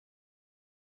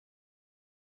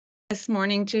This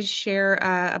morning to share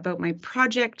about my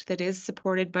project that is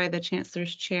supported by the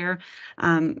Chancellor's Chair.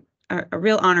 A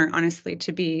real honor, honestly,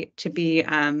 to be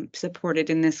supported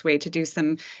in this way, to do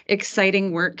some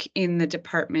exciting work in the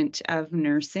Department of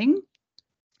Nursing.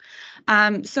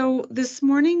 So this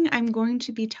morning I'm going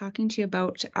to be talking to you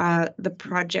about the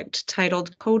project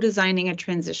titled Co-Designing a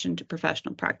Transition to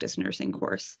Professional Practice Nursing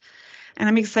Course. And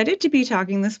I'm excited to be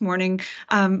talking this morning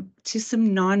to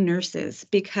some non-nurses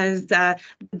because the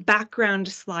background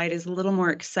slide is a little more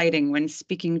exciting when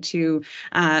speaking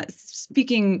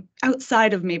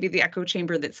outside of maybe the echo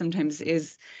chamber that sometimes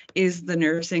is the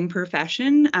nursing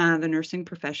profession. The nursing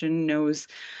profession knows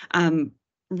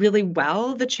really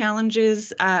well the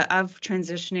challenges of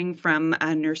transitioning from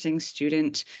a nursing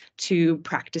student to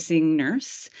practicing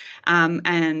nurse.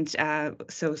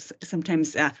 So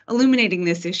sometimes illuminating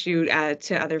this issue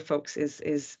to other folks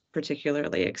is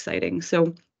particularly exciting.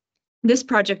 So this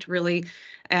project really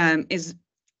is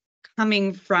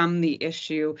coming from the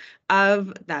issue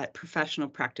of that professional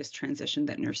practice transition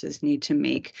that nurses need to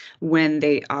make when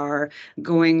they are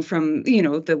going from,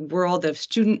 the world of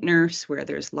student nurse, where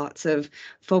there's lots of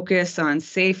focus on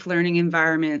safe learning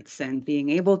environments and being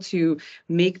able to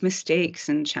make mistakes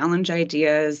and challenge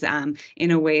ideas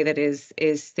in a way that is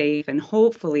safe and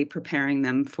hopefully preparing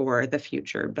them for the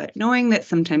future. But knowing that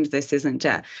sometimes this isn't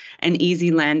an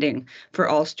easy landing for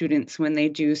all students when they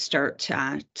do start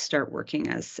working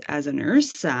as a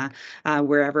nurse,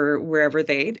 wherever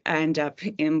they end up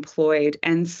employed.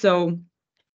 And so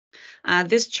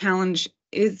this transition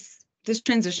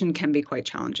can be quite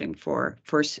challenging for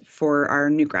our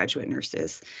new graduate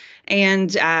nurses,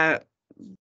 and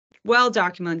well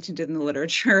documented in the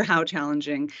literature how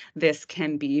challenging this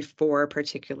can be for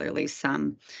particularly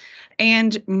some.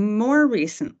 And more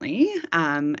recently,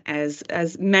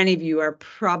 as many of you are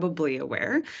probably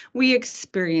aware, we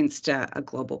experienced a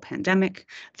global pandemic.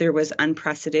 There was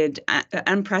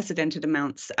unprecedented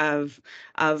amounts of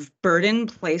burden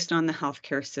placed on the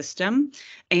healthcare system,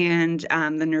 and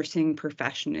the nursing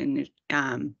profession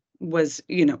was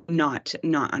not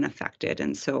unaffected.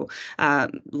 And so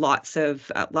lots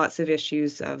of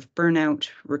issues of burnout,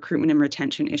 recruitment and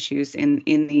retention issues in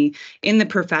the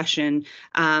profession,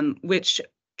 which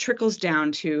trickles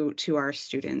down to our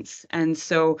students. And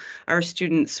so our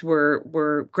students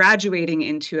were graduating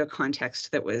into a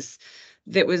context that was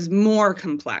more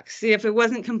complex. If it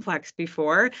wasn't complex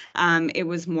before, it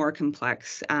was more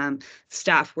complex.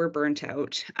 Staff were burnt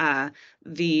out.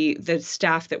 The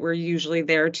staff that were usually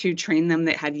there to train them,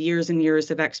 that had years and years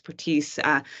of expertise,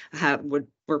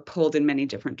 were pulled in many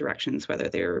different directions, whether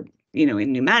they're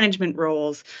in new management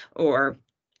roles or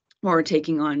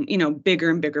taking on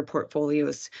bigger and bigger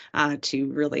portfolios to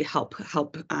really help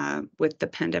with the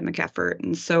pandemic effort.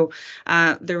 And so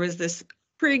there was this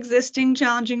pre-existing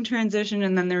challenging transition,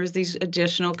 and then there was these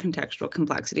additional contextual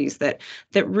complexities that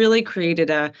really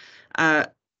created a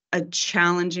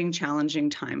challenging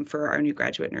time for our new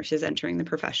graduate nurses entering the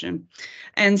profession.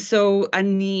 And so a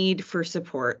need for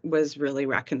support was really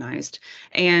recognized.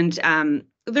 And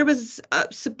there was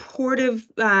supportive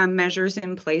measures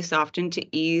in place often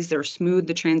to ease or smooth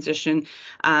the transition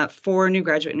for new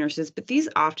graduate nurses, but these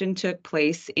often took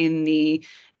place in the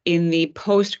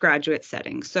postgraduate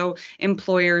setting. So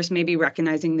employers may be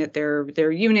recognizing that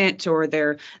their unit or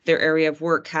their area of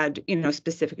work had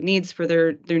specific needs for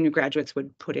their new graduates,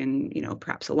 would put in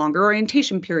perhaps a longer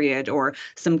orientation period or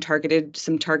some targeted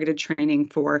training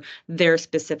for their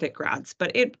specific grads.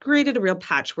 But it created a real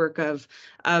patchwork of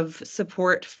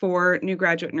support for new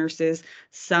graduate nurses.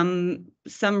 Some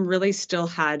really still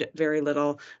had very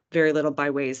little by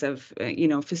ways of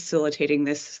facilitating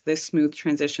this smooth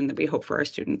transition that we hope for our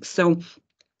students. So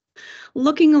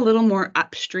looking a little more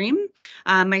upstream,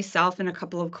 myself and a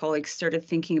couple of colleagues started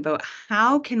thinking about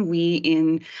how can we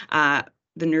in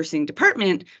the nursing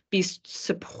department be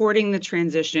supporting the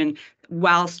transition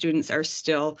while students are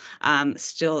still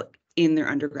in their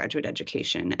undergraduate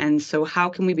education. And so how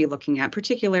can we be looking at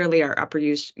particularly our upper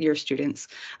year students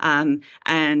and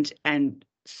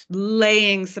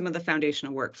laying some of the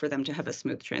foundational work for them to have a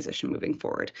smooth transition moving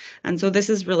forward. And so this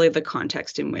is really the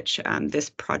context in which this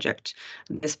project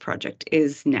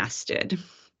is nested.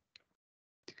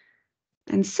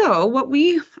 And so what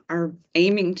we are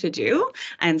aiming to do,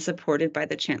 and supported by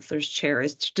the Chancellor's Chair,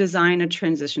 is to design a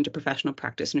transition to professional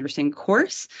practice nursing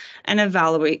course and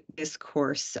evaluate this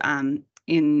course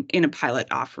in a pilot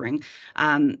offering.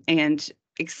 And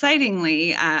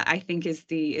excitingly, I think is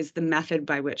the method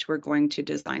by which we're going to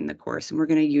design the course. And we're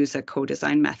going to use a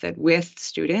co-design method with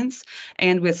students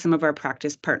and with some of our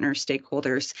practice partner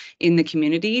stakeholders in the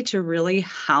community to really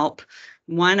help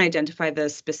one, identify the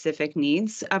specific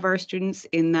needs of our students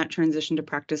in that transition to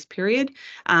practice period,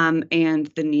 and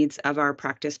the needs of our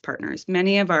practice partners.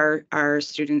 Many of our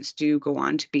students do go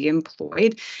on to be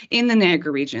employed in the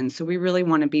Niagara region, so we really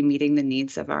want to be meeting the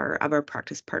needs of our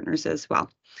practice partners as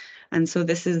well. And so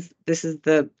this is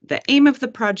the aim of the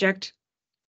project.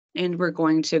 And we're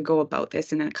going to go about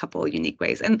this in a couple of unique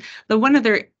ways. And the one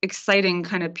other exciting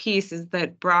kind of piece is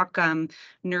that Brock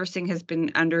Nursing has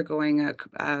been undergoing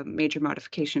a major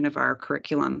modification of our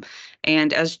curriculum.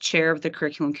 And as chair of the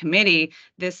curriculum committee,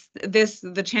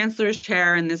 the chancellor's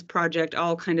chair and this project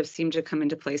all kind of seem to come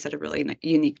into place at a really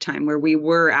unique time, where we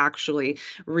were actually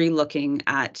relooking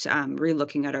at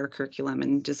our curriculum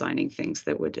and designing things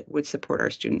that would support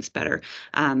our students better.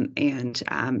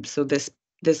 So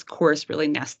this course really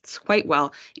nests quite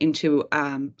well into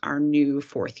our new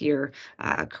fourth year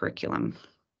curriculum.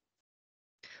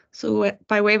 So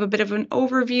by way of a bit of an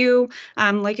overview,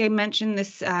 like I mentioned,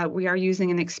 we are using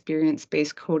an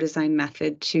experience-based co-design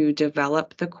method to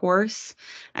develop the course.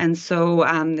 And so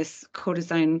this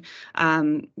co-design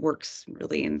works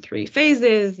really in 3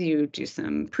 phases. You do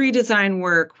some pre-design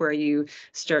work where you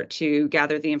start to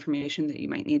gather the information that you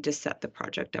might need to set the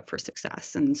project up for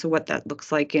success. And so what that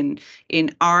looks like in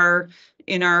our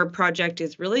project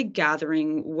is really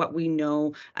gathering what we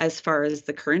know as far as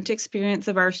the current experience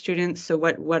of our students. So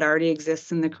what already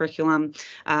exists in the curriculum,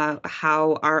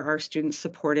 how are our students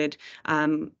supported,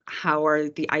 how are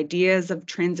the ideas of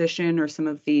transition or some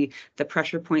of the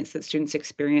pressure points that students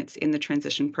experience in the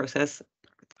transition process.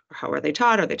 How are they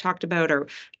taught? Are they talked about? Or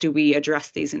do we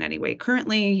address these in any way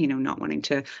currently? Not wanting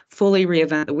to fully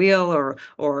reinvent the wheel or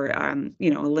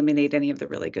eliminate any of the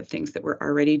really good things that we're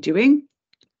already doing,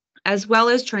 as well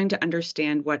as trying to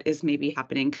understand what is maybe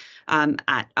happening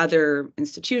at other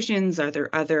institutions. Are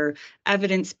there other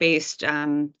evidence-based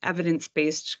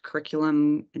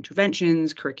curriculum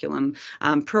interventions, curriculum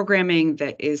programming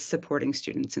that is supporting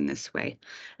students in this way?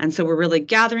 And so we're really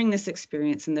gathering this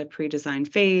experience in the pre-design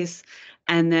phase,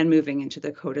 and then moving into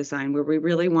the co-design, where we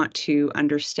really want to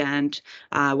understand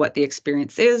what the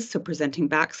experience is, so presenting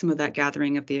back some of that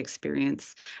gathering of the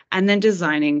experience, and then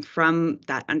designing from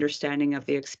that understanding of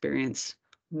the experience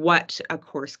what a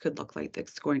course could look like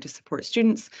that's going to support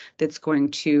students, that's going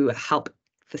to help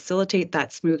facilitate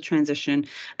that smooth transition,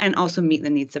 and also meet the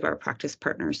needs of our practice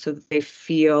partners so that they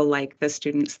feel like the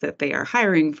students that they are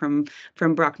hiring from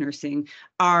Brock Nursing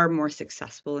are more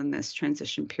successful in this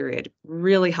transition period.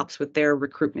 Really helps with their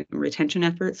recruitment and retention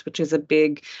efforts, which is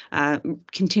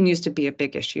continues to be a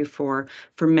big issue for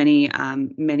many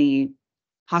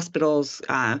hospitals,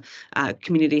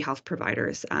 community health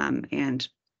providers, and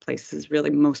places, really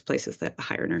most places that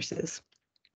hire nurses.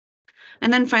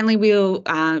 And then finally, we'll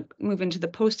move into the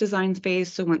post-design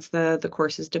phase. So once the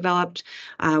course is developed,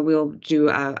 we'll do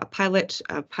a pilot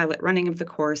running of the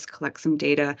course, collect some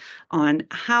data on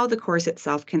how the course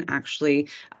itself can actually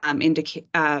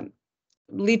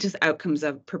lead to outcomes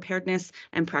of preparedness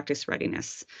and practice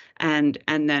readiness, and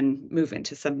then move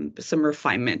into some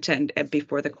refinement and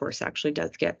before the course actually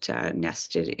does get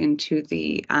nested into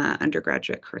the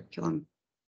undergraduate curriculum.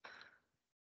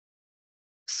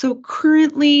 So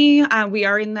currently, we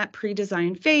are in that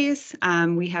pre-design phase.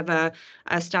 We have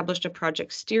established a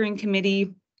project steering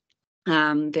committee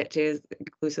that is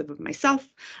inclusive of myself,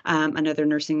 another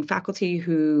nursing faculty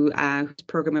whose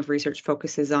program of research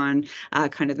focuses on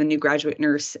kind of the new graduate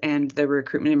nurse and the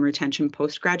recruitment and retention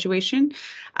post-graduation.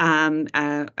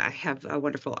 I have a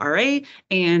wonderful RA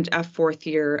and a fourth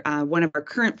year, one of our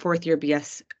current fourth year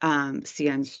BS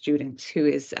CN students who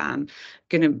is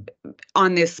going to,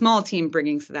 on this small team,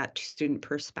 bringing that student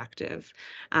perspective.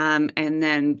 And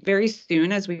then very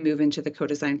soon, as we move into the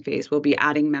co-design phase, we'll be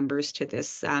adding members to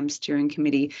this steering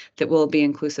committee that will be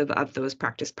inclusive of those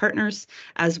practice partners,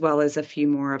 as well as a few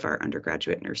more of our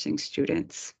undergraduate nursing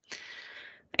students.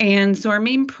 And so our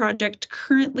main project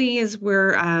currently is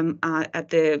we're at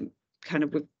the kind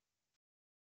of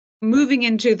moving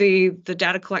into the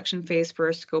data collection phase for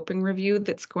a scoping review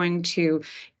that's going to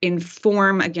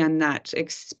inform, again, that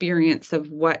experience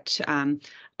of what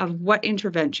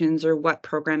interventions or what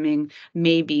programming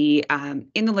may be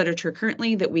in the literature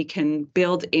currently that we can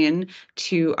build in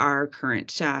to our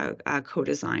current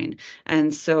co-design.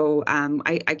 And so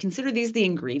I consider these the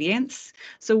ingredients.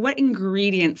 So what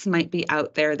ingredients might be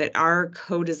out there that our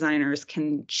co-designers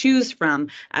can choose from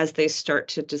as they start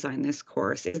to design this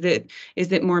course? Is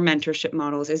it more mentorship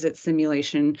models? Is it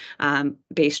simulation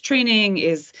based training?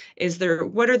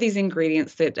 What are these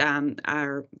ingredients that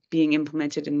are being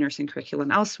implemented in nursing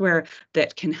curriculum elsewhere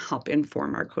that can help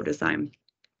inform our co-design?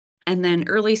 And then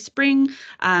early spring,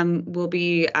 we'll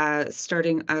be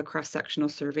starting a cross-sectional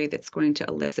survey that's going to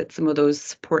elicit some of those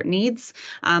support needs,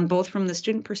 both from the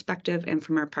student perspective and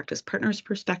from our practice partners'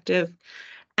 perspective.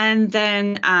 And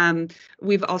then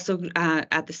we've also,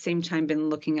 at the same time, been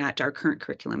looking at our current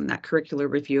curriculum, that curricular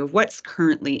review of what's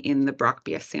currently in the Brock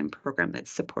BSN program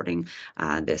that's supporting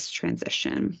this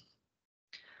transition.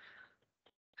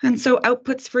 And so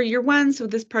outputs for year one. So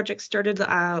this project started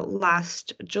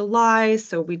last July.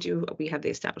 So we have the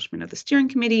establishment of the steering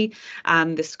committee.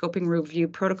 The scoping review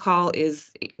protocol is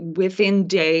within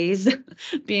days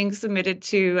being submitted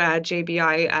to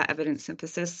JBI Evidence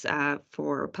Synthesis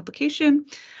for publication.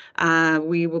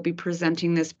 We will be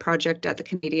presenting this project at the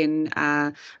Canadian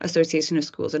Association of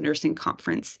Schools and Nursing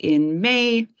Conference in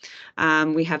May.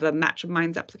 We have a Match of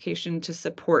Minds application to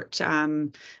support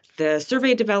the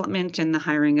survey development and the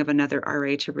hiring of another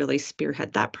RA to really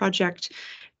spearhead that project.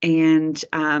 And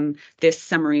this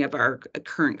summary of our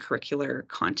current curricular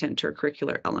content or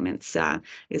curricular elements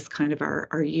is kind of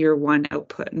our year one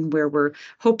output and where we're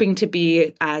hoping to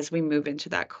be as we move into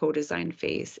that co-design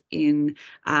phase in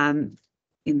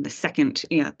the second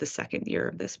year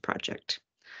of this project.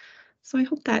 So I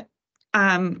hope that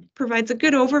provides a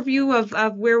good overview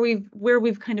of where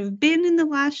we've kind of been in the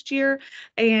last year,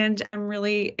 and I'm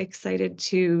really excited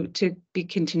to be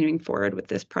continuing forward with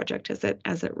this project as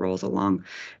it rolls along,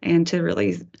 and to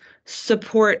really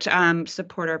support our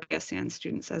BSN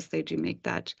students as they do make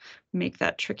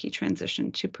that tricky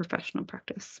transition to professional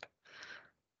practice.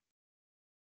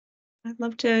 I'd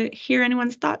love to hear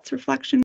anyone's thoughts, reflections.